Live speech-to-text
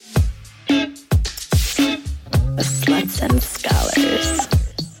and Scholars.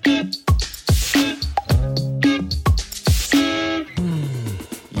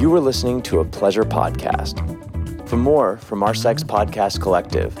 You were listening to a Pleasure podcast. For more from our Sex Podcast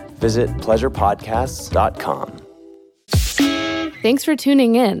Collective, visit pleasurepodcasts.com. Thanks for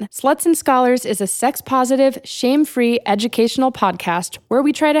tuning in. Sluts and Scholars is a sex-positive, shame-free educational podcast where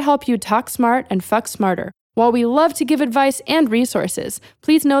we try to help you talk smart and fuck smarter. While we love to give advice and resources,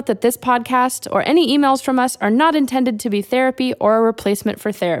 please note that this podcast or any emails from us are not intended to be therapy or a replacement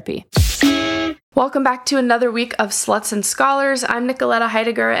for therapy. Welcome back to another week of Sluts and Scholars. I'm Nicoletta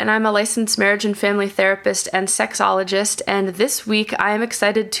Heidegger, and I'm a licensed marriage and family therapist and sexologist. And this week, I am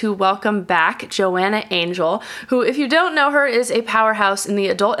excited to welcome back Joanna Angel, who, if you don't know her, is a powerhouse in the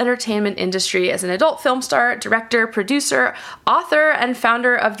adult entertainment industry as an adult film star, director, producer, author, and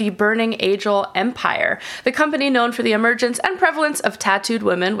founder of the Burning Angel Empire, the company known for the emergence and prevalence of tattooed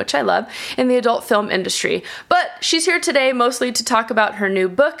women, which I love, in the adult film industry. But she's here today mostly to talk about her new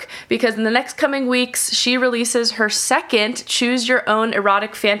book, because in the next coming weeks, she releases her second Choose Your Own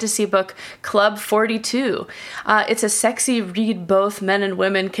Erotic Fantasy book, Club 42. It's a sexy read both men and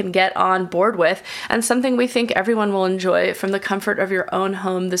women can get on board with, and something we think everyone will enjoy from the comfort of your own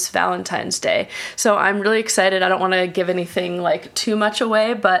home this Valentine's Day. So I'm really excited. I don't want to give anything like too much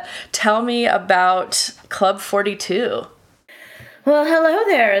away, but tell me about Club 42. Well, hello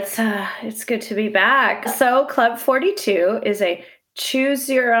there. It's good to be back. So Club 42 is a choose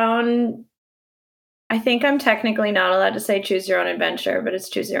your own. I think I'm technically not allowed to say choose your own adventure, but it's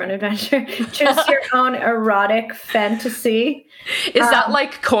choose your own adventure. Choose your own erotic fantasy. Is that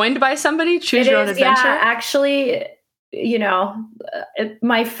like coined by somebody? Choose your own adventure? Yeah, actually,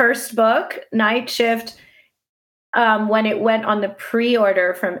 my first book, Night Shift, when it went on the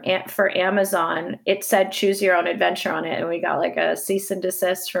pre-order for Amazon, it said choose your own adventure on it. And we got like a cease and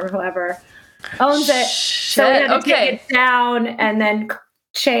desist from whoever owns it. So we had to take it down and then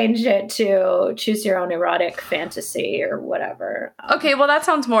change it to choose your own erotic fantasy or whatever. Okay, well, that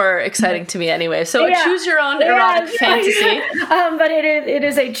sounds more exciting to me anyway. So choose your own erotic fantasy. But it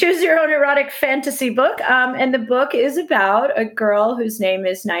is a choose your own erotic fantasy book. And the book is about a girl whose name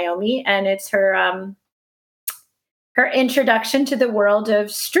is Naomi, and it's her introduction to the world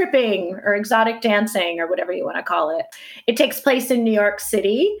of stripping or exotic dancing or whatever you want to call it. It takes place in New York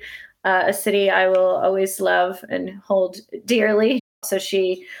City, a city I will always love and hold dearly. So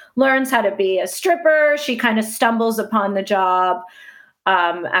she learns how to be a stripper. She kind of stumbles upon the job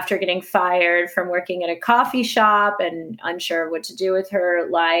after getting fired from working at a coffee shop and unsure of what to do with her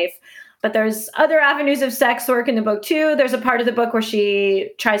life. But there's other avenues of sex work in the book too. There's a part of the book where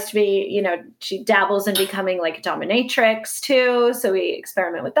she tries to be, she dabbles in becoming like a dominatrix too. So we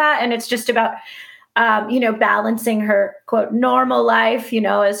experiment with that. And it's just about, balancing her quote normal life,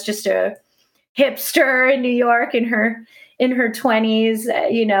 as just a hipster in New York in her 20s,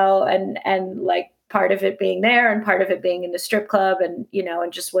 and like part of it being there and part of it being in the strip club and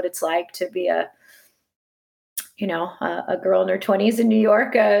just what it's like to be a girl in her 20s in New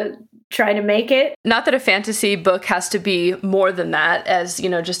York, trying to make it. Not that a fantasy book has to be more than that, as,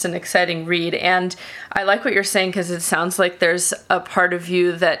 just an exciting read. And I like what you're saying, because it sounds like there's a part of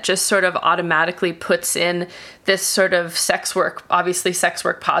you that just sort of automatically puts in this sort of sex work, obviously sex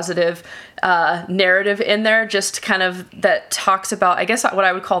work positive narrative in there, just kind of that talks about, I guess, what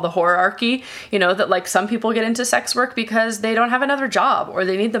I would call the hierarchy, that like some people get into sex work because they don't have another job or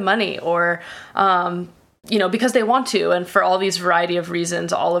they need the money or, because they want to, and for all these variety of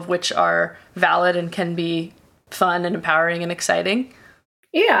reasons, all of which are valid and can be fun and empowering and exciting.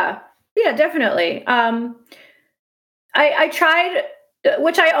 Yeah, definitely. I tried,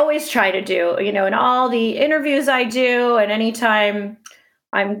 which I always try to do, in all the interviews I do, and anytime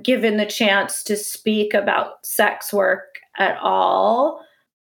I'm given the chance to speak about sex work at all,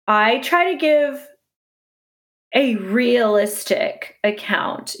 I try to give a realistic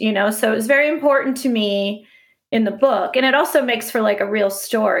account, so it was very important to me in the book. And it also makes for like a real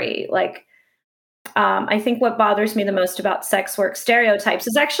story. Like, I think what bothers me the most about sex work stereotypes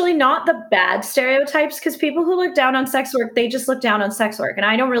is actually not the bad stereotypes, because people who look down on sex work, they just look down on sex work. And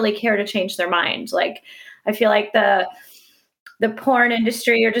I don't really care to change their mind. Like, I feel like the porn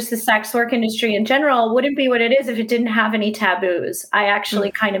industry or just the sex work industry in general wouldn't be what it is if it didn't have any taboos. I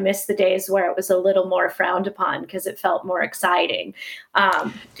actually kind of miss the days where it was a little more frowned upon because it felt more exciting.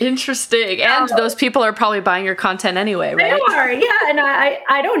 Interesting. And those people are probably buying your content anyway, right? They are, yeah. And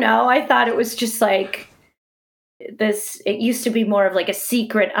I don't know. I thought it was just like this, it used to be more of like a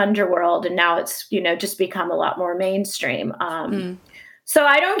secret underworld, and now it's, just become a lot more mainstream. So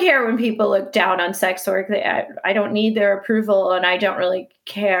I don't care when people look down on sex work. I don't need their approval, and I don't really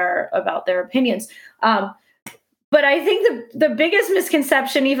care about their opinions. But I think the biggest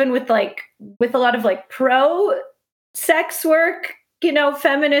misconception, even with a lot of like pro sex work,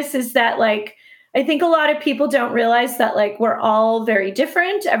 feminists, is that like, I think a lot of people don't realize that like we're all very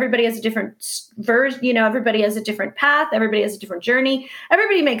different. Everybody has a different version, everybody has a different path. Everybody has a different journey.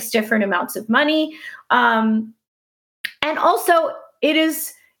 Everybody makes different amounts of money. And also it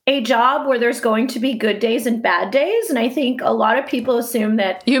is a job where there's going to be good days and bad days. And I think a lot of people assume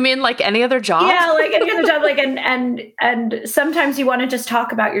that. You mean like any other job? Yeah, like any other job. Like, and sometimes you want to just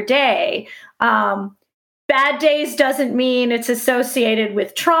talk about your day. Bad days doesn't mean it's associated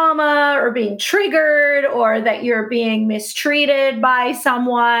with trauma or being triggered or that you're being mistreated by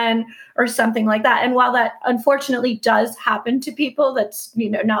someone or something like that. And while that unfortunately does happen to people, that's,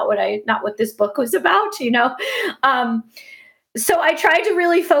 not what this book was about, So I tried to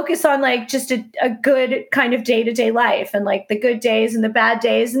really focus on like just a good kind of day-to-day life and like the good days and the bad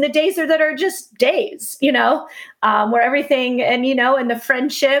days and the days that are just days, where everything and, and the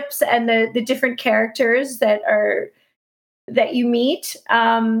friendships and the different characters that you meet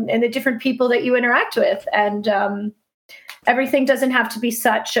and the different people that you interact with. And everything doesn't have to be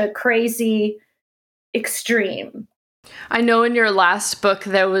such a crazy extreme. I know in your last book,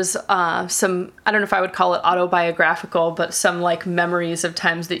 there was some, I don't know if I would call it autobiographical, but some like memories of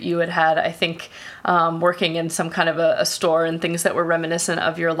times that you had, I think, working in some kind of a store and things that were reminiscent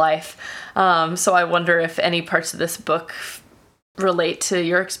of your life. So I wonder if any parts of this book relate to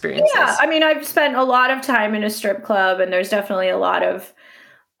your experiences. Yeah, I mean, I've spent a lot of time in a strip club, and there's definitely a lot of,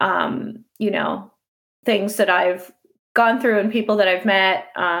 things that I've gone through and people that I've met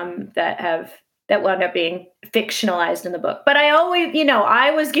that wound up being fictionalized in the book. But I always,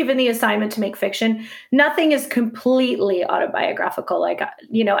 I was given the assignment to make fiction. Nothing is completely autobiographical. Like,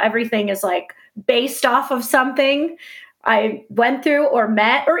 everything is like based off of something I went through or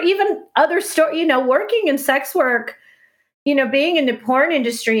met, or even other story, working in sex work, being in the porn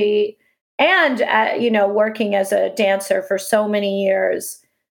industry and, working as a dancer for so many years.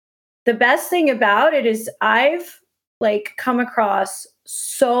 The best thing about it is I've like come across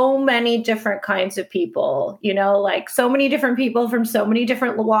so many different kinds of people, like so many different people from so many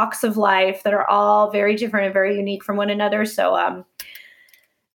different walks of life that are all very different and very unique from one another. So, and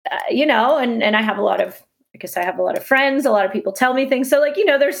I have I have a lot of friends, a lot of people tell me things. So like,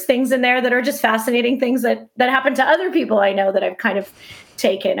 there's things in there that are just fascinating things that happen to other people I know that I've kind of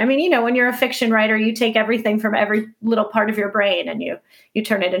taken. I mean, when you're a fiction writer, you take everything from every little part of your brain and you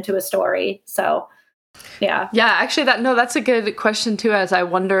turn it into a story. So yeah. Actually, that's a good question too, as I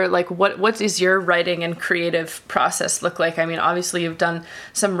wonder, like, what is your writing and creative process look like? I mean, obviously you've done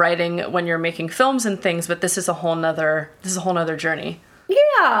some writing when you're making films and things, but this is a whole nother journey.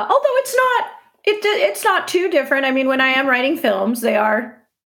 Yeah. Although it's not too different. I mean, when I am writing films, they are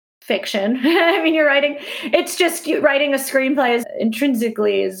fiction. I mean, it's just writing a screenplay is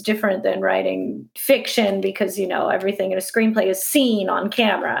intrinsically is different than writing fiction because, everything in a screenplay is seen on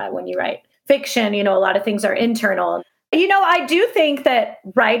camera. When you write fiction, a lot of things are internal. I do think that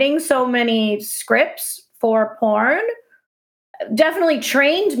writing so many scripts for porn definitely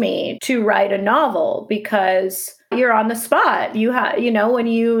trained me to write a novel because you're on the spot. You have, when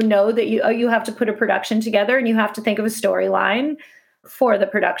you know that you have to put a production together and you have to think of a storyline for the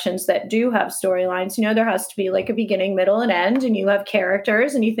productions that do have storylines. There has to be like a beginning, middle, and end, and you have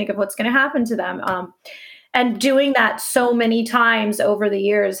characters and you think of what's going to happen to them. And doing that so many times over the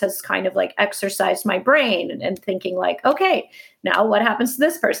years has kind of like exercised my brain and thinking like, okay, now what happens to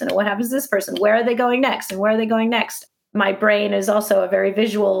this person? And what happens to this person? Where are they going next? And where are they going next? My brain is also a very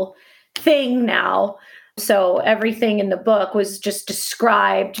visual thing now. So everything in the book was just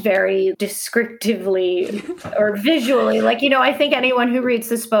described very descriptively or visually. Like, I think anyone who reads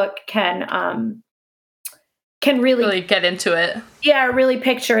this book can really get into it. Yeah, really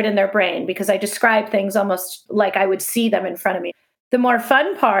picture it in their brain because I describe things almost like I would see them in front of me. The more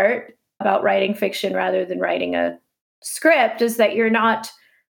fun part about writing fiction rather than writing a script is that you're not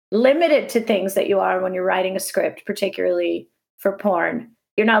limited to things that you are when you're writing a script, particularly for porn.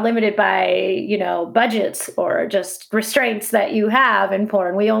 You're not limited by, budgets or just restraints that you have in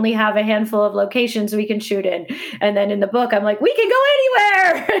porn. We only have a handful of locations we can shoot in. And then in the book, I'm like, we can go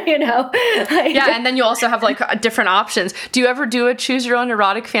anywhere, Yeah, and then you also have like different options. Do you ever do a choose your own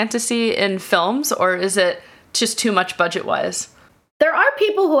erotic fantasy in films, or is it just too much budget-wise? There are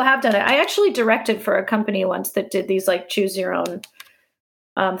people who have done it. I actually directed for a company once that did these like choose your own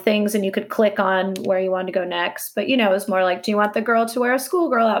things, and you could click on where you wanted to go next. But, it was more like, do you want the girl to wear a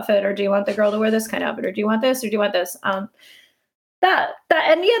schoolgirl outfit, or do you want the girl to wear this kind of outfit, or do you want this, or do you want this? And they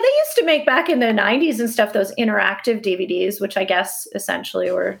used to make back in the 90s and stuff, those interactive DVDs, which I guess essentially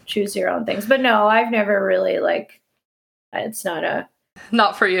were choose your own things. But no, I've never really like It's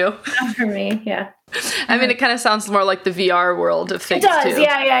not for you. Not for me. Yeah. I mean, it kind of sounds more like the VR world of things. It does. Too.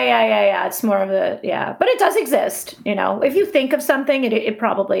 Yeah. It's more of but it does exist. If you think of something, it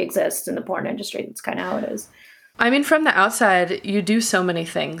probably exists in the porn industry. That's kind of how it is. I mean, from the outside, you do so many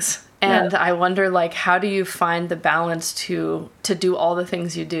things. And I wonder, like, how do you find the balance to do all the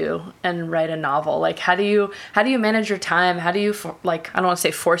things you do and write a novel? Like, how do you manage your time? How do you, like, I don't want to say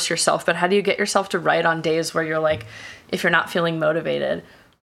force yourself, but how do you get yourself to write on days where you're like, if you're not feeling motivated?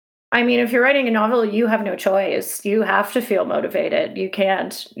 I mean, if you're writing a novel, you have no choice. You have to feel motivated. You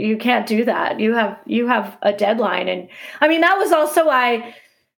can't do that. You have a deadline. And I mean, that was also why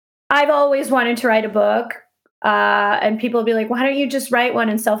I've always wanted to write a book. And people will be like, why don't you just write one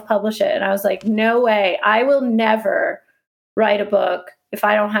and self-publish it? And I was like, no way. I will never write a book if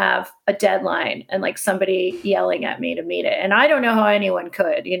I don't have a deadline and like somebody yelling at me to meet it. And I don't know how anyone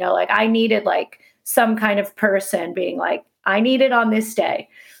could, like I needed like some kind of person being like, I need it on this day,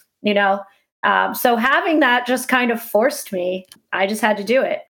 so having that just kind of forced me. I just had to do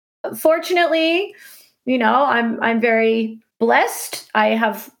it. Fortunately, I'm very blessed. I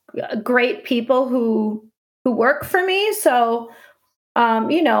have great people who work for me. So,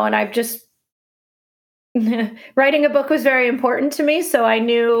 and I've just, writing a book was very important to me. So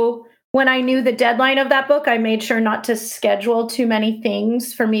when I knew the deadline of that book, I made sure not to schedule too many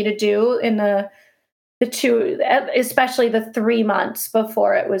things for me to do in the especially the 3 months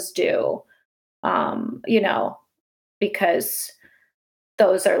before it was due, because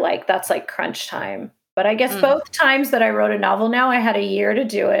that's like crunch time. But I guess both times that I wrote a novel now, I had a year to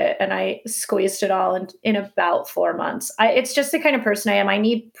do it and I squeezed it all in about 4 months. It's just the kind of person I am. I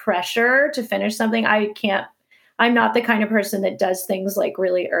need pressure to finish something. I'm not the kind of person that does things like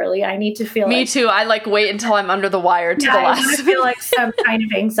really early. I need to feel Me too. I like wait until I'm under the wire to the last. I feel like some kind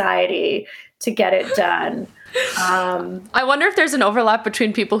of anxiety to get it done. I wonder if there's an overlap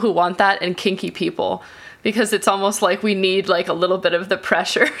between people who want that and kinky people. Because it's almost like we need like a little bit of the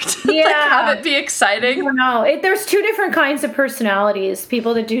pressure to like, have it be exciting. I don't know. There's two different kinds of personalities.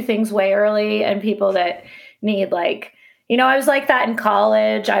 People that do things way early and people that need like, I was like that in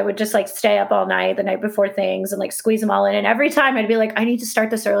college. I would just like stay up all night the night before things and like squeeze them all in. And every time I'd be like, I need to start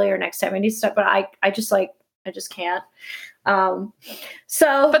this earlier next time. I need to start, but I just can't.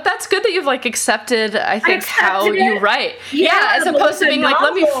 But that's good that you've like accepted, I think, how you write. Yeah, as opposed to being like,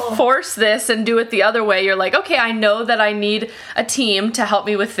 let me force this and do it the other way. You're like, okay, I know that I need a team to help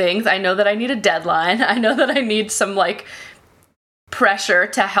me with things. I know that I need a deadline. I know that I need some like pressure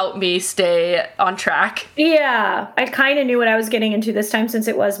to help me stay on track. Yeah, I kind of knew what I was getting into this time since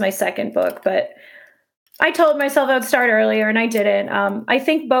it was my second book, but I told myself I would start earlier and I didn't. I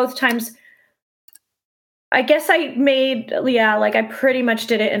think both times I guess I I pretty much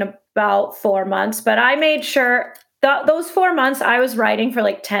did it in about 4 months, but I made sure those 4 months I was writing for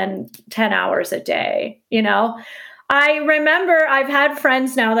like 10 hours a day, I remember I've had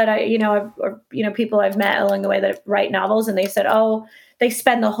friends now that people I've met along the way that write novels and they said, oh, they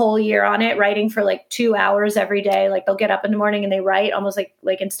spend the whole year on it writing for like 2 hours every day. Like they'll get up in the morning and they write almost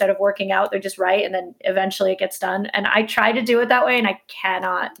like instead of working out, they just write and then eventually it gets done. And I try to do it that way and I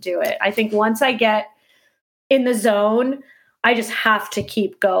cannot do it. I think once I get in the zone, I just have to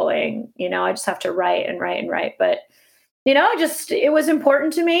keep going. I just have to write and write and write. But, it was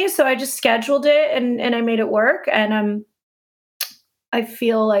important to me. So I just scheduled it and I made it work. And I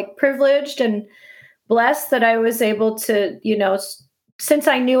feel like privileged and blessed that I was able to, since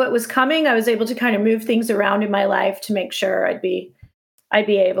I knew it was coming, I was able to kind of move things around in my life to make sure I'd be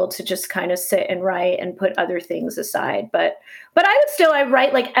able to just kind of sit and write and put other things aside. But I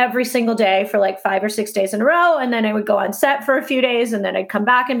write like every single day for like 5 or 6 days in a row. And then I would go on set for a few days and then I'd come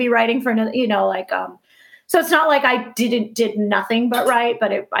back and be writing for another, so it's not like I did nothing but write,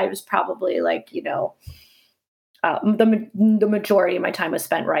 but I was probably like, the majority of my time was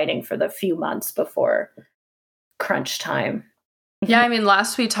spent writing for the few months before crunch time. Yeah, I mean,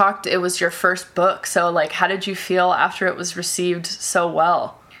 last we talked, it was your first book. So, like, how did you feel after it was received so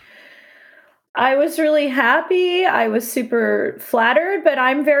well? I was really happy. I was super flattered, but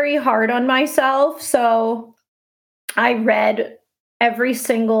I'm very hard on myself. So I read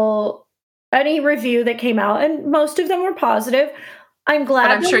any review that came out, and most of them were positive. I'm glad.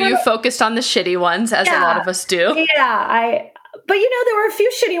 But I'm sure you focused on the shitty ones, as a lot of us do. Yeah, but there were a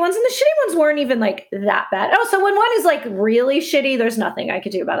few shitty ones, and the shitty ones weren't even like that bad. Oh, so when one is like really shitty, there's nothing I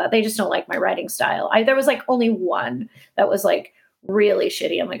could do about that. They just don't like my writing style. There was like only one that was like really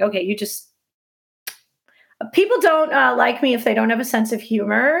shitty. I'm like, okay, people don't like me if they don't have a sense of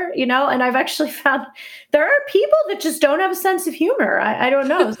humor, and I've actually found there are people that just don't have a sense of humor. I don't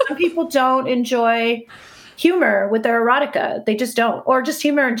know. Some people don't enjoy humor with their erotica. They just don't, or just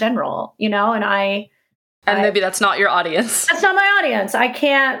humor in general, you know, and maybe that's not your audience. That's not my audience. I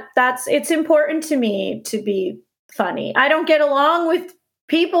can't, it's important to me to be funny. I don't get along with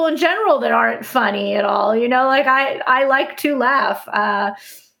people in general that aren't funny at all. You know, like I like to laugh.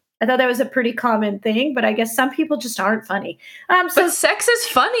 I thought that was a pretty common thing, but I guess some people just aren't funny. But sex is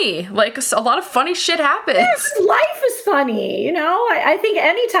funny. Like a lot of funny shit happens. Yes, life is funny. You know, I think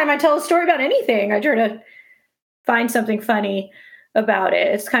anytime I tell a story about anything, I try to find something funny about it.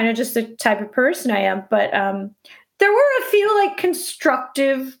 It's kind of just the type of person I am. But there were a few like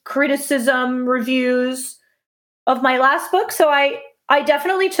constructive criticism reviews of my last book. So I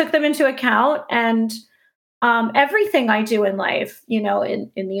definitely took them into account, and everything I do in life, you know,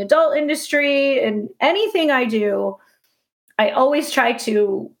 in the adult industry and anything I do, I always try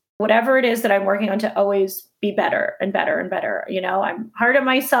to, whatever it is that I'm working on, to always be better and better and better. You know, I'm hard on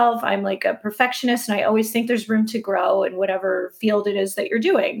myself. I'm like a perfectionist, and I always think there's room to grow in whatever field it is that you're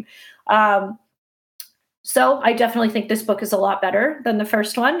doing. So I definitely think this book is a lot better than the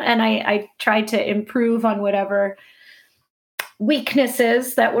first one. And I tried to improve on whatever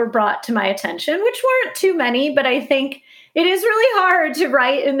weaknesses that were brought to my attention, which weren't too many, but I think it is really hard to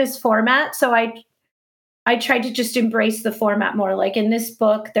write in this format. So I tried to just embrace the format more. Like in this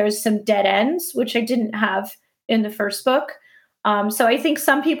book, there's some dead ends, which I didn't have in the first book. So I think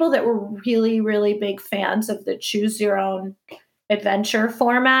some people that were really, really big fans of the choose your own adventure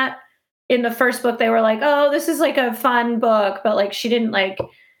format, in the first book, they were like, oh, this is like a fun book, but like she didn't like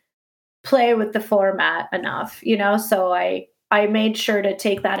play with the format enough, you know? So I made sure to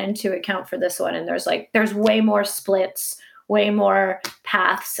take that into account for this one. And there's way more splits, way more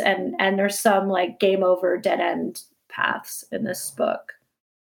paths, and there's some like game over dead end paths in this book.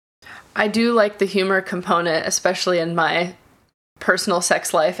 I do like the humor component, especially in my personal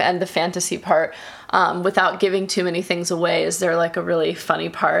sex life and the fantasy part. Without giving too many things away, is there like a really funny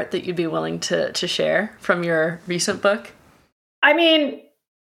part that you'd be willing to share from your recent book? I mean,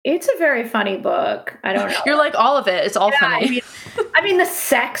 it's a very funny book. I don't know. You're like all of it. It's all funny. I mean, the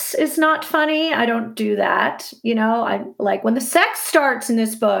sex is not funny. I don't do that. You know, I like when the sex starts in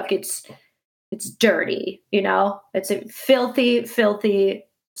this book, it's dirty, you know, it's a filthy, filthy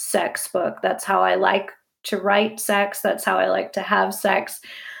sex book. That's how I like to write sex. That's how I like to have sex.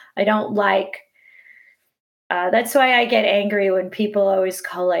 I don't like, that's why I get angry when people always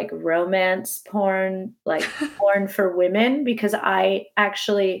call like romance porn, like porn for women, because I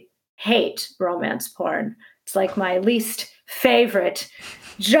actually hate romance porn. It's like my least favorite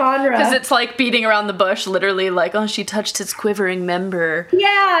genre. Because it's like beating around the bush, literally like, oh, she touched his quivering member.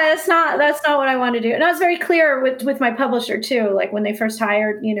 Yeah, that's not what I want to do. And I was very clear with my publisher too. Like when they first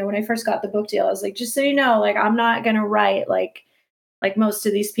hired, you know, when I first got the book deal, I was like, just so you know, like I'm not going to write like most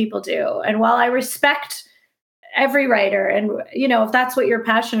of these people do. And while I respect every writer, and you know, if that's what you're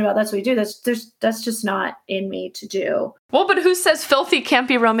passionate about, that's what you do. That's just not in me to do. Well, but who says filthy can't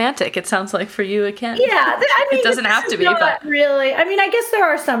be romantic? It sounds like for you it can. Yeah, I mean, it doesn't have to be, but really. I mean, I guess there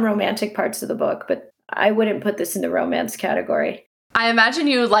are some romantic parts of the book, but I wouldn't put this in the romance category. I imagine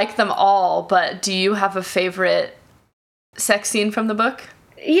you like them all, but do you have a favorite sex scene from the book?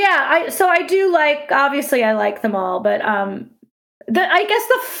 Yeah, I do like. Obviously, I like them all, but I guess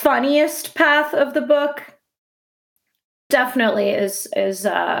the funniest path of the book definitely is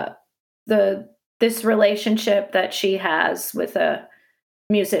this relationship that she has with a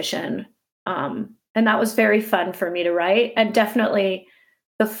musician, and that was very fun for me to write. And definitely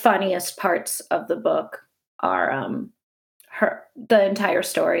the funniest parts of the book are the entire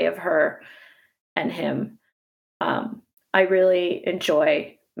story of her and him. I really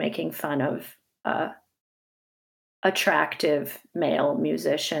enjoy making fun of attractive male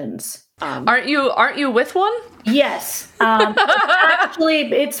musicians. Aren't you with one? Yes.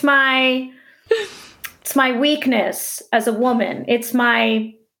 Actually, it's my weakness as a woman. It's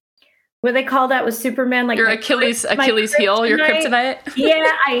my, what they call that with Superman, like your Achilles heel, your kryptonite. Yeah,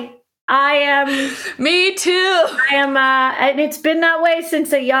 I am. Me too. I am, and it's been that way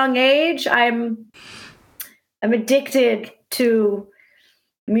since a young age. I'm addicted to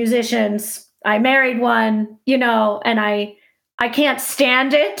musicians. I married one, you know, and I can't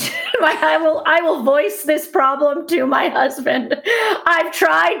stand it. I will voice this problem to my husband. I've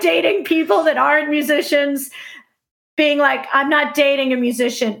tried dating people that aren't musicians, being like, I'm not dating a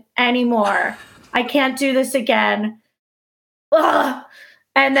musician anymore. I can't do this again. Ugh.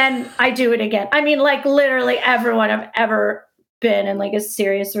 And then I do it again. I mean, like literally everyone I've ever been in like a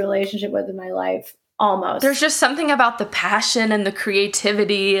serious relationship with in my life. Almost. There's just something about the passion and the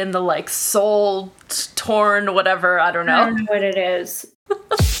creativity and the like soul torn whatever. I don't know what it is.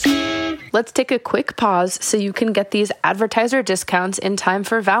 Let's take a quick pause so you can get these advertiser discounts in time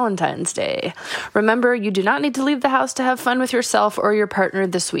for Valentine's Day. Remember, you do not need to leave the house to have fun with yourself or your partner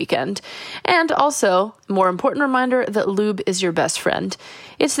this weekend. And also, more important reminder that lube is your best friend.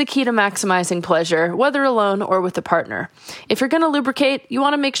 It's the key to maximizing pleasure, whether alone or with a partner. If you're going to lubricate, you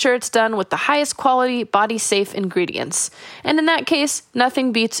want to make sure it's done with the highest quality, body-safe ingredients. And in that case,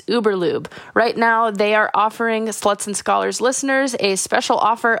 nothing beats Uberlube. Right now, they are offering Sluts and Scholars listeners a special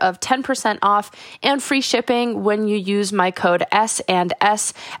offer of 10% off and free shipping when you use my code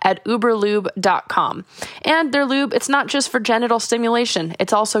S&S at uberlube.com. And their lube, it's not just for genital stimulation.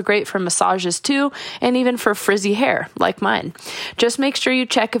 It's also great for massages too, and even for frizzy hair, like mine. Just make sure you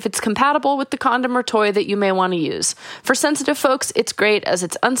check if it's compatible with the condom or toy that you may want to use. For sensitive folks, it's great as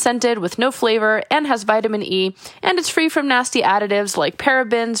it's unscented with no flavor and has vitamin E, and it's free from nasty additives like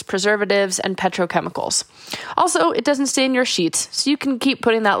parabens, preservatives, and petrochemicals. Also, it doesn't stain your sheets, so you can keep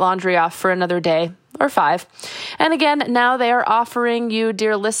putting that laundry off for another day or 5. And again, now they are offering you,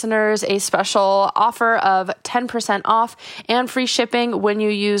 dear listeners, a special offer of 10% off and free shipping when you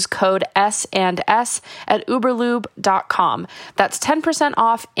use code S&S at uberlube.com. That's 10%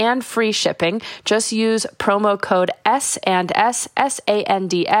 off and free shipping. Just use promo code S&S,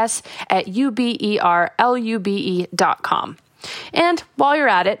 S-A-N-D-S at uberlube.com. And while you're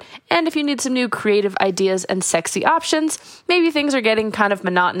at it, and if you need some new creative ideas and sexy options, maybe things are getting kind of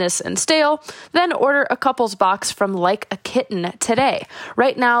monotonous and stale, then order a couples box from Like a Kitten today.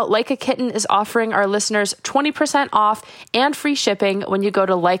 Right now, Like a Kitten is offering our listeners 20% off and free shipping when you go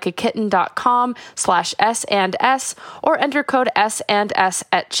to likeakitten.com/S&S or enter code S&S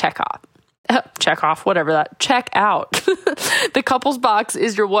at checkout. Check out. The Couples Box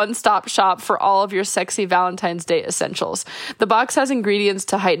is your one-stop shop for all of your sexy Valentine's Day essentials. The box has ingredients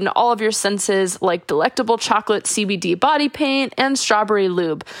to heighten all of your senses, like delectable chocolate CBD body paint and strawberry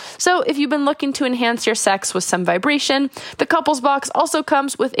lube. So if you've been looking to enhance your sex with some vibration, the Couples Box also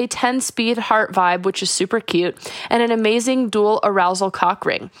comes with a 10-speed heart vibe, which is super cute, and an amazing dual arousal cock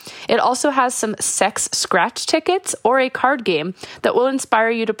ring. It also has some sex scratch tickets or a card game that will inspire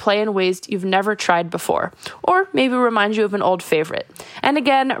you to play in ways you've never tried before, or maybe remind you of an old favorite. And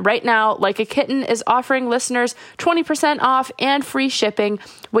again, right now, Like a Kitten is offering listeners 20% off and free shipping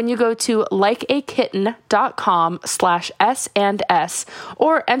when you go to likeakitten.com/S&S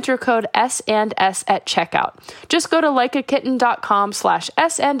or enter code S&S at checkout. Just go to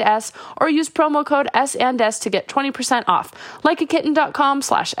likeakitten.com/S&S or use promo code S&S to get 20% off.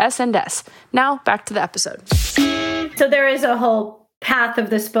 likeakitten.com/S&S. Now back to the episode. So there is a whole path of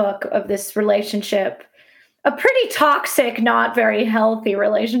this book, of this relationship, a pretty toxic, not very healthy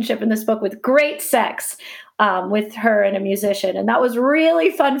relationship in this book with great sex with her and a musician. And that was really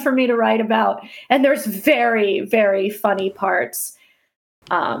fun for me to write about. And there's very, very funny parts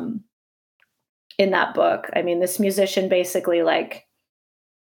in that book. I mean, this musician basically like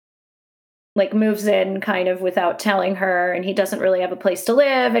moves in kind of without telling her, and he doesn't really have a place to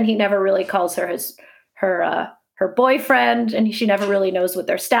live, and he never really calls her her boyfriend, and she never really knows what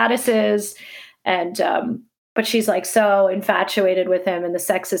their status is. And but she's like so infatuated with him, and the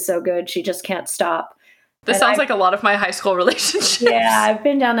sex is so good, she just can't stop. This sounds like a lot of my high school relationships. Yeah, I've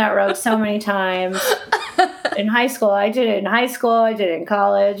been down that road so many times. In high school, I did it in high school, I did it in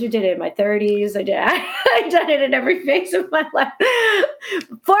college, I did it in my 30s, I've done it in every phase of my life.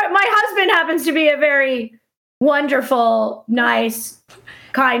 My husband happens to be a very wonderful, nice,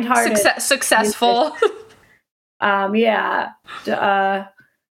 kind-hearted, successful.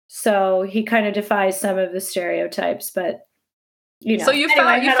 So he kind of defies some of the stereotypes, but you know. So you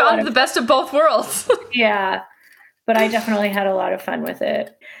found the best of both worlds. Yeah, but I definitely had a lot of fun with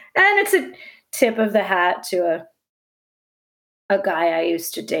it, and it's a tip of the hat to a guy I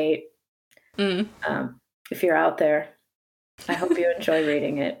used to date. If you're out there, I hope you enjoy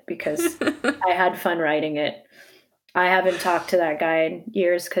reading it because I had fun writing it. I haven't talked to that guy in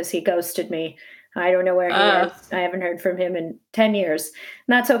years because he ghosted me. I don't know where he is. I haven't heard from him in 10 years.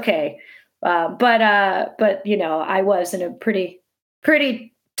 And that's okay. But you know, I was in a pretty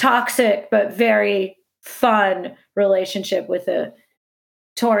toxic but very fun relationship with a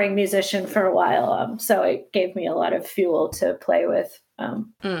touring musician for a while. So it gave me a lot of fuel to play with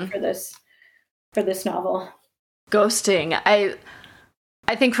for this novel. Ghosting. I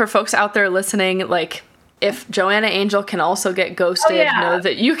think for folks out there listening, like, if Joanna Angel can also get ghosted, know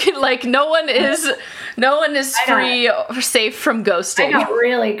that you can, like, no one is free or safe from ghosting. I got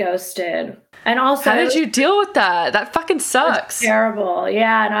really ghosted. And also, how did you deal with that? That fucking sucks. Terrible.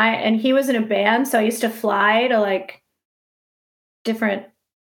 Yeah. And he was in a band, so I used to fly to like different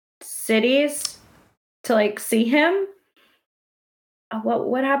cities to like see him.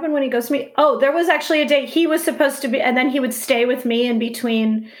 what happened when he goes to me? Oh, there was actually a day he was supposed to be, and then he would stay with me in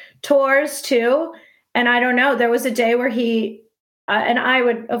between tours too. And I don't know, there was a day where he, and I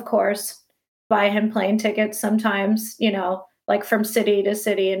would, of course, buy him plane tickets sometimes, like from city to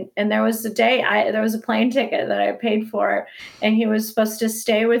city. And there was a day there was a plane ticket that I paid for, and he was supposed to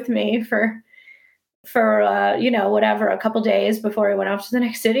stay with me for whatever, a couple days before he went off to the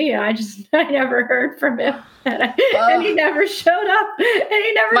next city. And I never heard from him, and he never showed up, and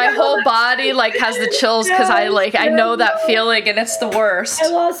he never. My whole body like has the chills because I know that feeling, and it's the worst. I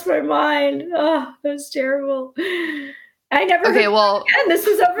lost my mind. Oh, it was terrible. I never. Okay, well, again. This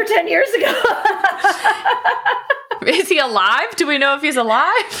was over 10 years ago. Is he alive? Do we know if he's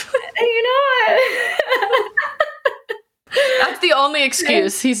alive? That's the only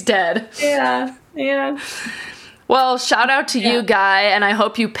excuse. He's dead. Yeah. Well, shout out to you, Guy, and I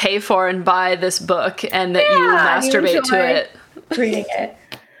hope you pay for and buy this book and that you masturbate to it. Reading it.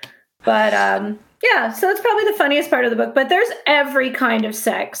 But so that's probably the funniest part of the book. But there's every kind of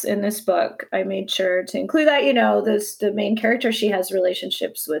sex in this book. I made sure to include that. The main character, she has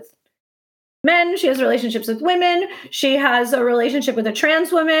relationships with men. She has relationships with women. She has a relationship with a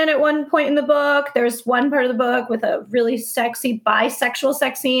trans woman at one point in the book. There's one part of the book with a really sexy bisexual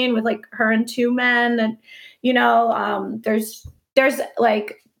sex scene with like her and two men. And, there's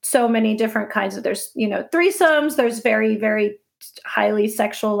like so many different kinds of, there's, threesomes. There's very, very highly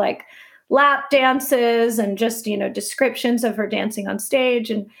sexual, like lap dances and just, descriptions of her dancing on stage.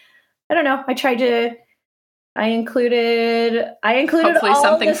 And I don't know, I included hopefully all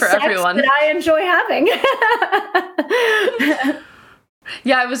something the for sex everyone that I enjoy having.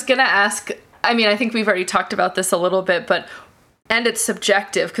 Yeah, I was gonna ask. I mean, I think we've already talked about this a little bit, and it's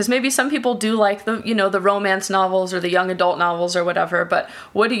subjective because maybe some people do like the romance novels or the young adult novels or whatever. But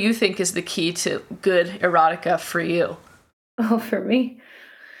what do you think is the key to good erotica for you? Oh, for me,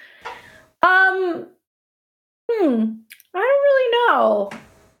 I don't really know.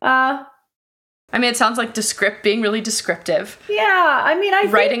 I mean, it sounds like being really descriptive. Yeah, I mean, I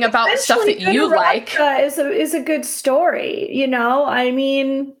think writing about stuff that you like is a good story. I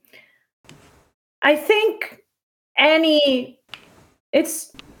mean, I think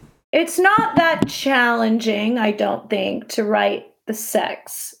it's not that challenging. I don't think to write the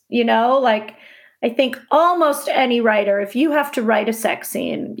sex. Like I think almost any writer, if you have to write a sex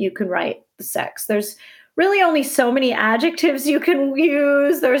scene, you can write the sex. There's really only so many adjectives you can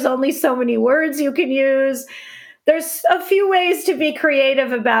use. There's only so many words you can use. There's a few ways to be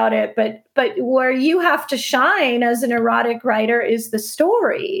creative about it, but where you have to shine as an erotic writer is the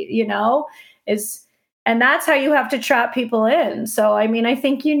story, and that's how you have to trap people in. So, I mean, I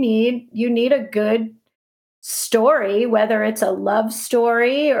think you need a good story, whether it's a love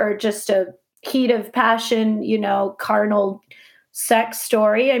story or just a heat of passion, carnal sex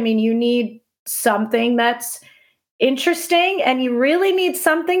story. I mean, you need something that's interesting, and you really need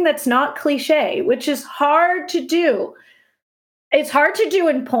something that's not cliche, which is hard to do. It's hard to do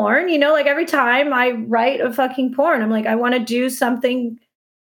in porn, like every time I write a fucking porn, I'm like, I want to do something,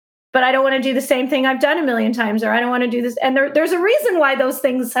 but I don't want to do the same thing I've done a million times, or I don't want to do this. And there's a reason why those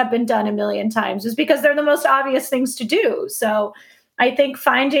things have been done a million times, is because they're the most obvious things to do. So I think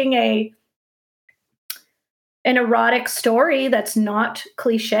finding an erotic story that's not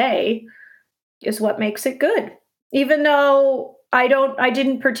cliche is what makes it good. Even though I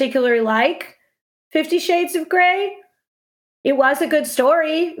didn't particularly like 50 Shades of Grey, it was a good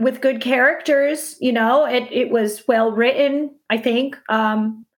story with good characters. It was well written, I think.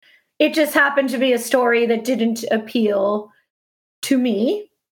 It just happened to be a story that didn't appeal to me,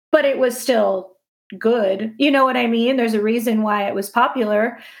 but it was still good. You know what I mean? There's a reason why it was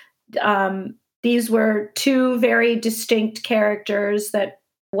popular. These were two very distinct characters that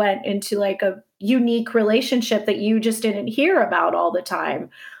went into like a unique relationship that you just didn't hear about all the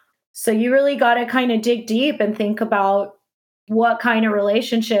time. So you really got to kind of dig deep and think about what kind of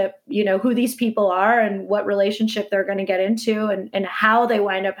relationship, who these people are and what relationship they're going to get into and how they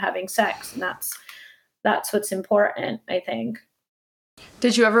wind up having sex. And that's what's important, I think.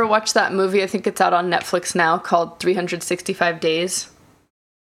 Did you ever watch that movie? I think it's out on Netflix now, called 365 Days.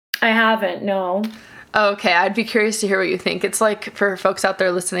 I haven't, no. Okay, I'd be curious to hear what you think. It's like, for folks out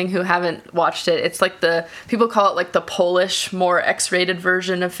there listening who haven't watched it, it's like people call it like the Polish, more X-rated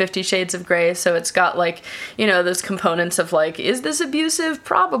version of 50 Shades of Grey. So it's got like, those components of like, is this abusive?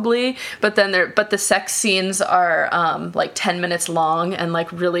 Probably. But the sex scenes are like 10 minutes long and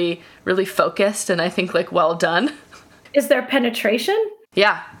like really, really focused, and I think like well done. Is there penetration?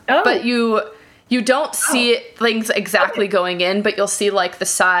 Yeah. Oh. But You don't see things exactly going in, but you'll see like the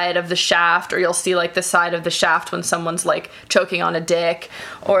side of the shaft, or you'll see like the side of the shaft when someone's like choking on a dick,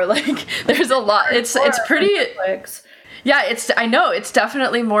 or like there's a lot. It's pretty. Yeah, I know it's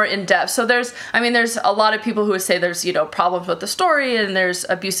definitely more in depth. So there's a lot of people who would say there's, problems with the story and there's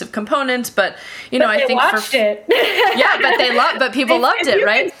abusive components, but I think watched it. Yeah, but people loved it,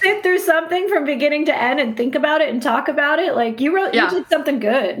 right? If you can sit through something from beginning to end and think about it and talk about it, like you did something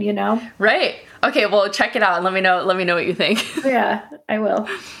good, Right. Okay, well, check it out and let me know what you think. Yeah, I will.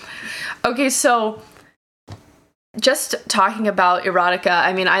 Okay, so just talking about erotica,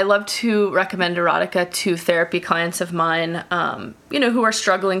 I love to recommend erotica to therapy clients of mine, who are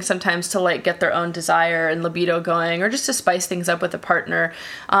struggling sometimes to like get their own desire and libido going, or just to spice things up with a partner.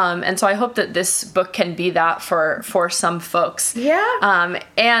 And so I hope that this book can be that for some folks. Yeah.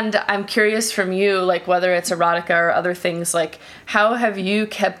 And I'm curious from you, like whether it's erotica or other things, like how have you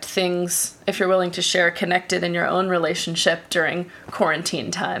kept things, if you're willing to share, connected in your own relationship during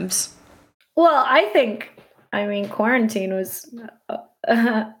quarantine times? Well, I think quarantine was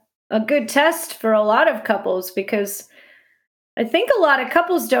a good test for a lot of couples, because I think a lot of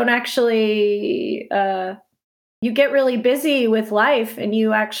couples don't actually, you get really busy with life and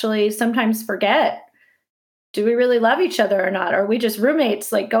you actually sometimes forget, do we really love each other or not? Or are we just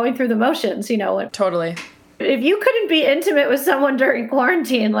roommates, like going through the motions, Totally. If you couldn't be intimate with someone during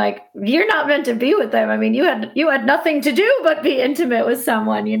quarantine, like you're not meant to be with them. You had nothing to do but be intimate with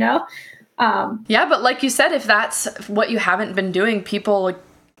someone, Yeah, but like you said, if that's what you haven't been doing, people,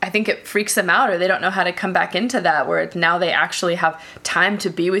 I think it freaks them out, or they don't know how to come back into that, where now they actually have time to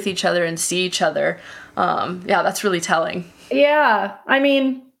be with each other and see each other. Yeah, that's really telling. Yeah.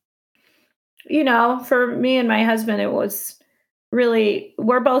 For me and my husband, it was really,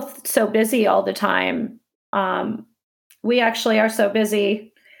 we're both so busy all the time. We actually are so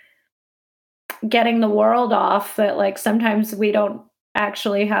busy getting the world off that like sometimes we don't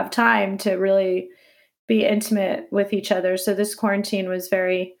actually have time to really be intimate with each other. So this quarantine was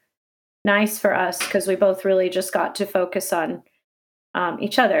very nice for us because we both really just got to focus on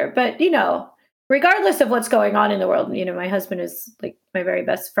each other. But, regardless of what's going on in the world, my husband is like my very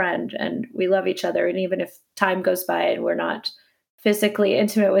best friend and we love each other. And even if time goes by and we're not physically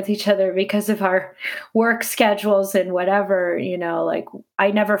intimate with each other because of our work schedules and whatever, like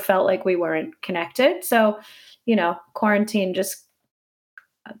I never felt like we weren't connected. So, quarantine just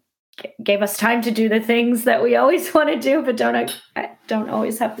gave us time to do the things that we always want to do, but don't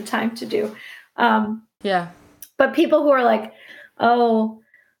always have the time to do. Yeah. But people who are like,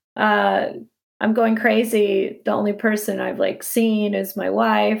 I'm going crazy, the only person I've like seen is my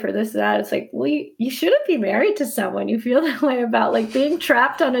wife or this, that. It's like, well, you shouldn't be married to someone you feel that way about. Like being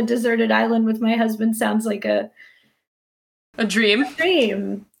trapped on a deserted island with my husband sounds like a dream. A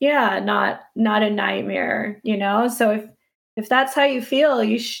dream. Yeah. Not a nightmare, So if that's how you feel,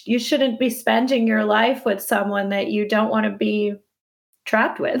 you shouldn't be spending your life with someone that you don't want to be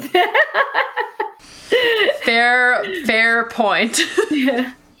trapped with. Fair point.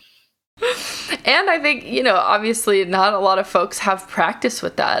 Yeah. And I think, obviously not a lot of folks have practice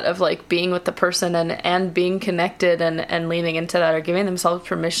with that, of like being with the person and being connected and leaning into that, or giving themselves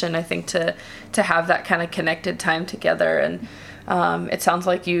permission, I think, to have that kind of connected time together. And it sounds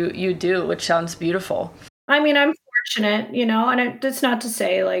like you do, which sounds beautiful. I'm fortunate, and it's not to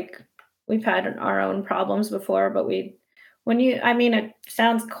say like we've had our own problems before, but it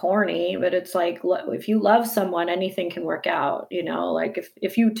sounds corny, but it's like, if you love someone, anything can work out, like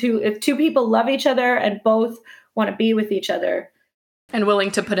if two people love each other and both want to be with each other and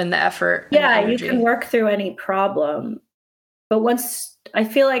willing to put in the effort. Yeah, you can work through any problem. But I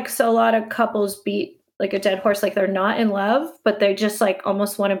feel like a lot of couples beat like a dead horse, like they're not in love, but they just like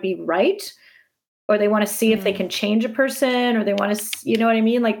almost want to be right. Or they want to see if they can change a person, or they want to, you know what I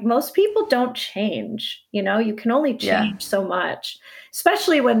mean? Like most people don't change, you can only change so much,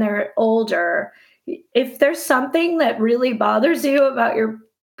 especially when they're older. If there's something that really bothers you about your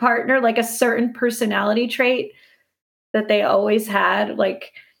partner, like a certain personality trait that they always had,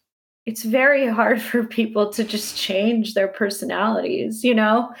 like it's very hard for people to just change their personalities,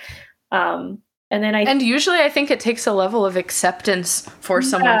 And usually I think it takes a level of acceptance for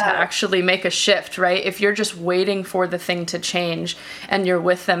someone to actually make a shift, right? If you're just waiting for the thing to change and you're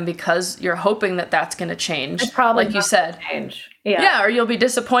with them because you're hoping that that's going to change, like you said. Yeah, or you'll be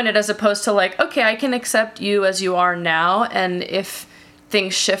disappointed, as opposed to like, okay, I can accept you as you are now. And if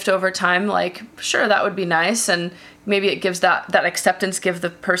things shift over time, like, sure, that would be nice. And maybe it gives that acceptance, give the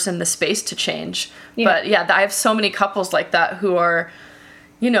person the space to change. Yeah. But yeah, I have so many couples like that who are,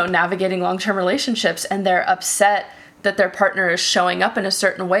 navigating long-term relationships, and they're upset that their partner is showing up in a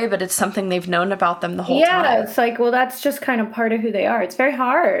certain way, but it's something they've known about them the whole time. Yeah, it's like, well, that's just kind of part of who they are. It's very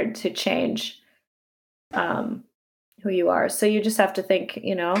hard to change who you are. So you just have to think,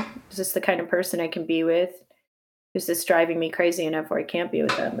 is this the kind of person I can be with? Is this driving me crazy enough where I can't be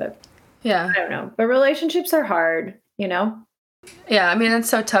with them? But yeah, I don't know. But relationships are hard, Yeah, I mean, it's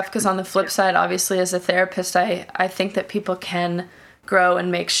so tough because on the flip side, obviously, as a therapist, I think that people can grow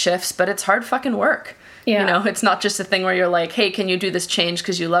and make shifts, but it's hard fucking work. Yeah. It's not just a thing where you're like, hey, can you do this change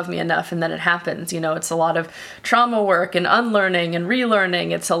because you love me enough? And then it happens. It's a lot of trauma work and unlearning and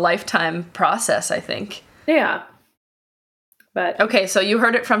relearning. It's a lifetime process, I think. Yeah. But okay, so you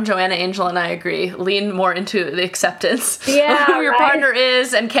heard it from Joanna Angel, and I agree. Lean more into the acceptance of who your partner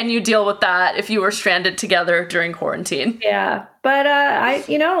is, and can you deal with that if you were stranded together during quarantine? Yeah, but a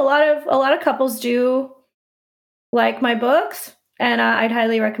lot of couples do like my books, and I'd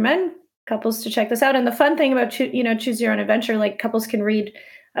highly recommend couples to check this out. And the fun thing about Choose Your Own Adventure, like couples can read.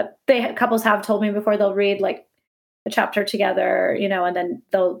 Couples have told me before they'll read like a chapter together, and then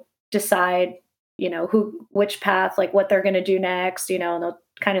they'll decide. Which path, like what they're going to do next, and they'll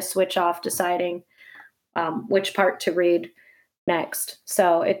kind of switch off deciding which part to read next.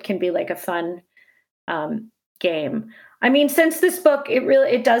 So it can be like a fun game. I mean, since this book,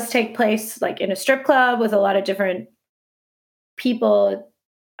 it does take place like in a strip club with a lot of different people.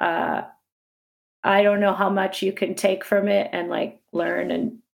 I don't know how much you can take from it and like learn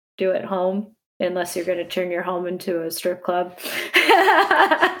and do at home, unless you're going to turn your home into a strip club.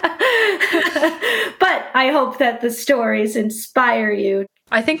 But I hope that the stories inspire you.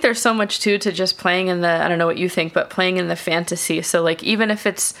 I think there's so much too to just playing in I don't know what you think, but playing in the fantasy. So like, even if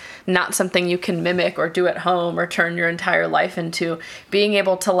it's not something you can mimic or do at home or turn your entire life into, being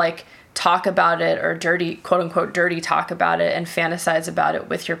able to like talk about it or quote unquote dirty talk about it and fantasize about it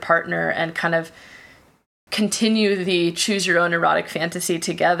with your partner and kind of continue the choose your own erotic fantasy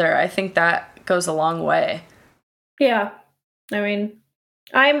together. I think that goes a long way. Yeah. I mean,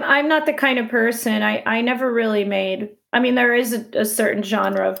 I'm not the kind of person, I never really made, I mean, there is a certain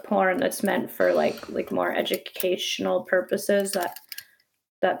genre of porn that's meant for like more educational purposes.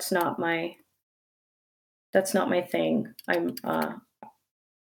 That's not my thing. I'm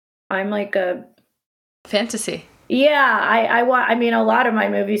like a fantasy. Yeah. I mean, a lot of my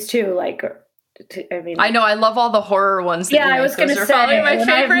movies too, like, I know I love all the horror ones. Yeah, I was going to say, my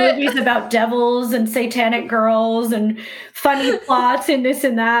favorite. I have movies about devils and satanic girls and funny plots and this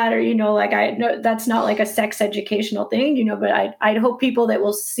and that, or like I know that's not like a sex educational thing, but I'd hope people that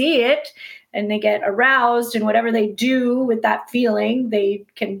will see it and they get aroused, and whatever they do with that feeling, they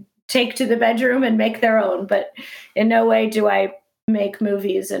can take to the bedroom and make their own. But in no way do I make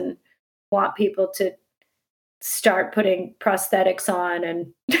movies and want people to start putting prosthetics on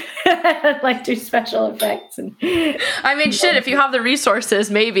and like do special effects. And I mean, shit, if you have the resources,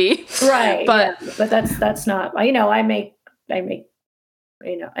 maybe. Right. But that's not, I make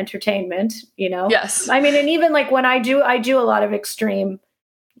entertainment, Yes. I mean, and even like when I do a lot of extreme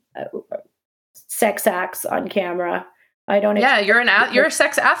sex acts on camera. I don't. Yeah. You're a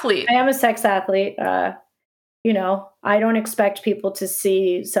sex athlete. I am a sex athlete. I don't expect people to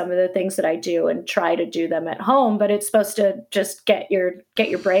see some of the things that I do and try to do them at home, but it's supposed to just get your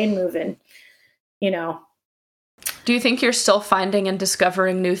brain moving, Do you think you're still finding and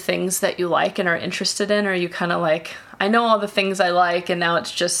discovering new things that you like and are interested in? Or are you kind of like, I know all the things I like and now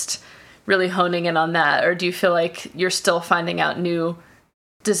it's just really honing in on that? Or do you feel like you're still finding out new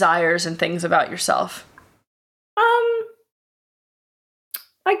desires and things about yourself?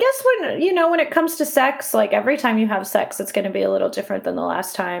 I guess when it comes to sex, like every time you have sex, it's going to be a little different than the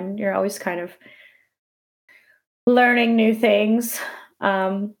last time. You're always kind of learning new things.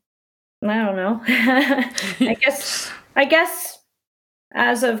 I don't know. I guess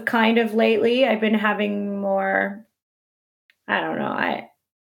as of kind of lately, I've been having more, I don't know.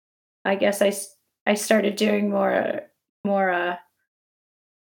 I guess I started doing more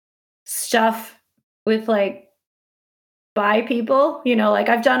stuff with like bi people, like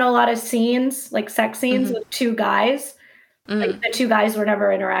I've done a lot of scenes, like sex scenes with two guys. Like the two guys were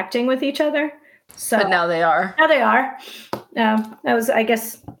never interacting with each other. So but now they are. That was, I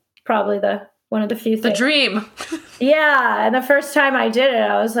guess, probably one of the few things. The dream. Yeah. And the first time I did it,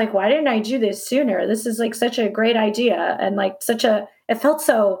 I was like, why didn't I do this sooner? This is like such a great idea. And like it felt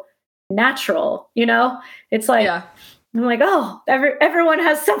so natural, It's like, yeah. I'm like, oh, everyone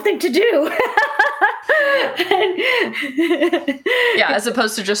has something to do. Yeah, as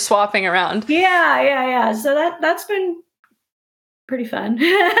opposed to just swapping around. Yeah. So that's been pretty fun.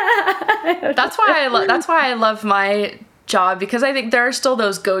 That's why I love my job, because I think there are still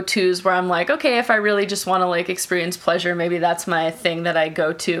those go-tos where I'm like, okay, if I really just want to like experience pleasure, maybe that's my thing that I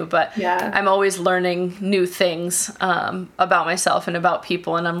go to. But I'm always learning new things about myself and about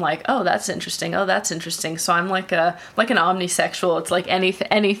people, and I'm like, oh, that's interesting. Oh, that's interesting. So I'm like an omnisexual. It's like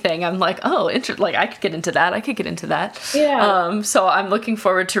anything. I'm like, oh, like I could get into that. I could get into that. Yeah. So I'm looking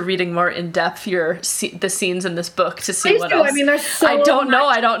forward to reading more in depth the scenes in this book to see what else. I mean, there's so I don't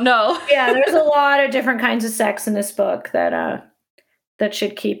know. Yeah, there's a lot of different kinds of sex in this book that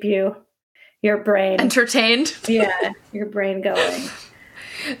should keep your brain entertained. Yeah, your brain going.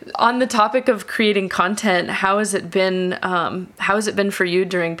 On the topic of creating content, how has it been for you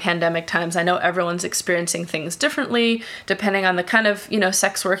during pandemic times? I know everyone's experiencing things differently depending on the kind of,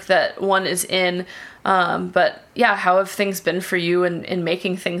 sex work that one is in. But yeah, how have things been for you in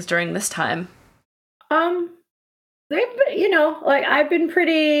making things during this time? Like I've been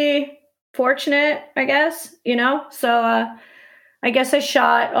pretty fortunate, I guess, so I guess I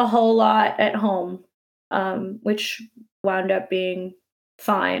shot a whole lot at home, which wound up being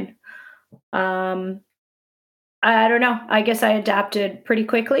fine. I don't know. I guess I adapted pretty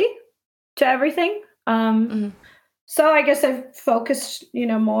quickly to everything. So I guess I've focused,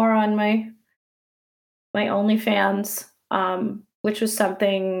 more on my OnlyFans, which was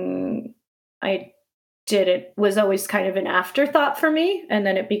something I did. It was always kind of an afterthought for me, and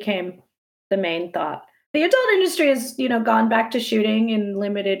then it became the main thought. The adult industry has, gone back to shooting in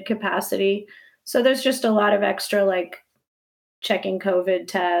limited capacity. So there's just a lot of extra, like, checking COVID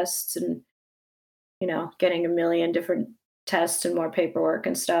tests and, getting a million different tests and more paperwork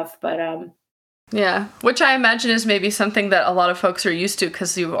and stuff. But, yeah, which I imagine is maybe something that a lot of folks are used to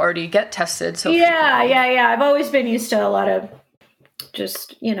because you already get tested. So yeah. I've always been used to a lot of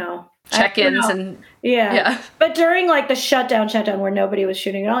just, check-ins and yeah. But during like the shutdown where nobody was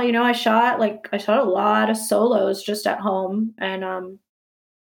shooting at all, I shot a lot of solos just at home, and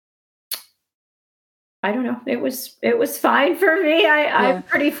I don't know, it was fine for me. I'm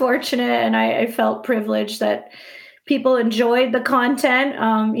pretty fortunate, and I felt privileged that people enjoyed the content.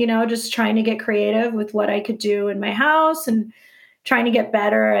 Just trying to get creative with what I could do in my house and trying to get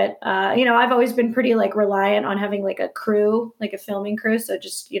better at, I've always been pretty like reliant on having like a crew, like a filming crew. So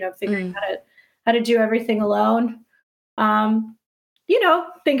just, figuring how to do everything alone.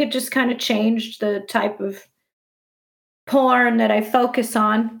 Think it just kind of changed the type of porn that I focus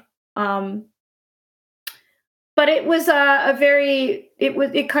on. But it was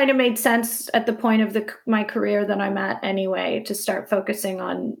it kind of made sense at the point of my career that I'm at anyway, to start focusing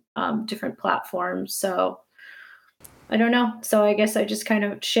on different platforms. So I don't know. So I guess I just kind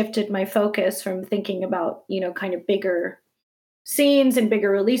of shifted my focus from thinking about, kind of bigger scenes and bigger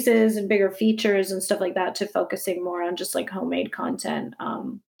releases and bigger features and stuff like that to focusing more on just like homemade content,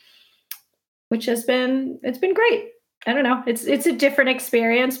 which it's been great. I don't know. It's a different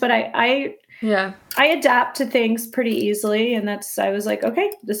experience, but I adapt to things pretty easily, and I was like,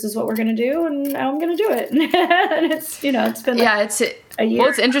 okay, this is what we're going to do, and I'm going to do it. And it's, it's been a year. Well,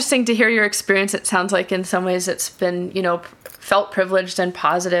 it's interesting to hear your experience. It sounds like in some ways it's been, felt privileged and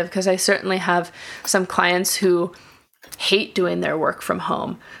positive, because I certainly have some clients who hate doing their work from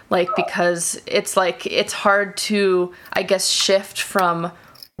home, because it's hard to, I guess, shift from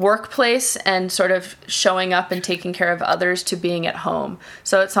workplace and sort of showing up and taking care of others to being at home.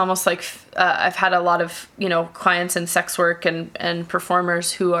 So it's almost like I've had a lot of, clients in sex work and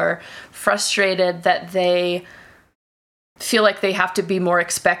performers who are frustrated that they feel like they have to be more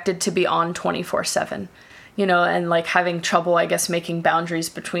expected to be on 24/7, and like having trouble, I guess, making boundaries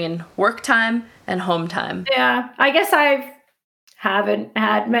between work time and home time. Yeah, I guess I haven't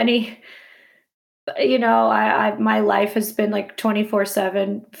had many. My life has been like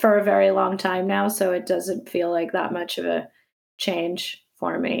 24/7 for a very long time now, so it doesn't feel like that much of a change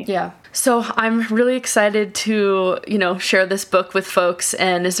for me. Yeah. So I'm really excited to, share this book with folks.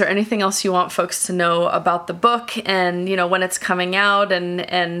 And is there anything else you want folks to know about the book and, when it's coming out and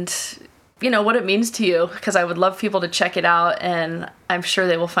what it means to you? Because I would love people to check it out, and I'm sure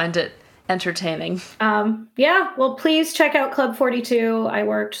they will find it entertaining. Well, please check out Club 42. I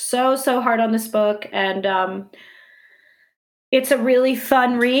worked so hard on this book, and it's a really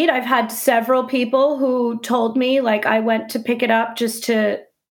fun read. I've had several people who told me, like, I went to pick it up just a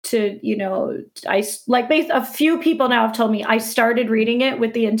few people now have told me I started reading it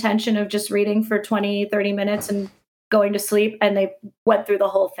with the intention of just reading for 20-30 minutes and going to sleep, and they went through the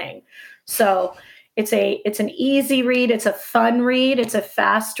whole thing. So it's an easy read. It's a fun read. It's a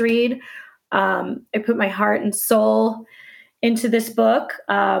fast read. I put my heart and soul into this book.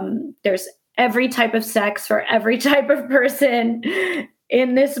 There's every type of sex for every type of person.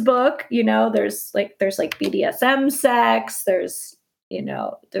 in this book, there's BDSM sex, there's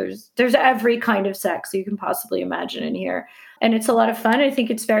every kind of sex you can possibly imagine in here. And it's a lot of fun. I think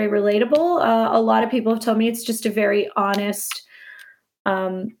it's very relatable. A lot of people have told me it's just a very honest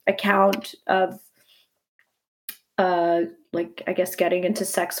account of, I guess, getting into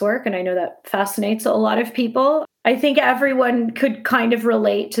sex work. And I know that fascinates a lot of people. I think everyone could kind of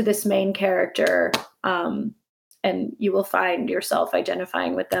relate to this main character, and you will find yourself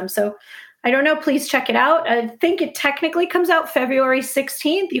identifying with them. So I don't know, please check it out. I think it technically comes out February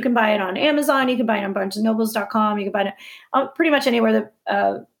 16th. You can buy it on Amazon. You can buy it on barnesandnobles.com. You can buy it pretty much anywhere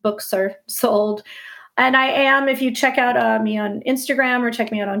that books are sold. And I am, if you check out me on Instagram or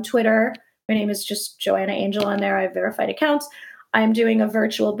check me out on Twitter, my name is just Joanna Angel on there. I have verified accounts. I'm doing a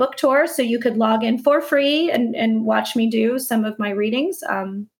virtual book tour, so you could log in for free and watch me do some of my readings.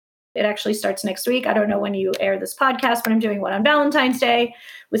 It actually starts next week. I don't know when you air this podcast, but I'm doing one on Valentine's Day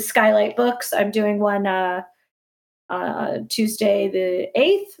with Skylight Books. I'm doing one Tuesday the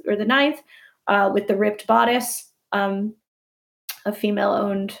 8th or the 9th with The Ripped Bodice, a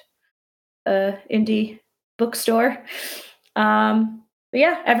female-owned indie bookstore. But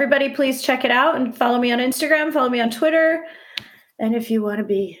yeah, everybody please check it out and follow me on Instagram, follow me on Twitter. And if you want to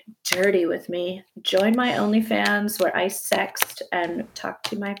be dirty with me, join my OnlyFans where I sext and talk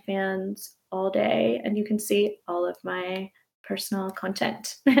to my fans all day. And you can see all of my personal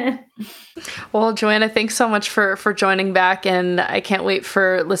content. Well, Joanna, thanks so much for joining back. And I can't wait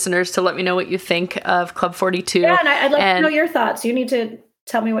for listeners to let me know what you think of Club 42. Yeah, and I'd like to know your thoughts. You need to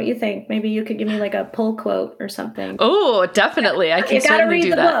tell me what you think. Maybe you could give me like a pull quote or something. Oh, definitely. I can certainly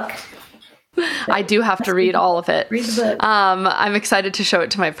do that. Book. I do have to read all of it. Read the book. I'm excited to show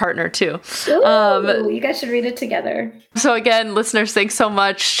it to my partner too. Ooh, you guys should read it together. So again, listeners, thanks so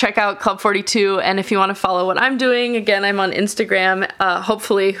much. Check out Club 42. And if you want to follow what I'm doing, again, I'm on Instagram.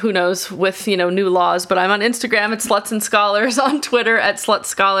 Hopefully, who knows, with new laws, but I'm on Instagram at Sluts and Scholars, on Twitter at Slut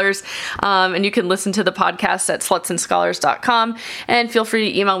Scholars. And you can listen to the podcast at slutsandscholars.com. And feel free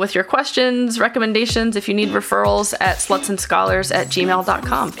to email with your questions, recommendations, if you need referrals, at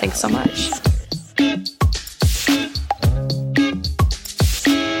slutsandscholars@gmail.com. Thanks so much.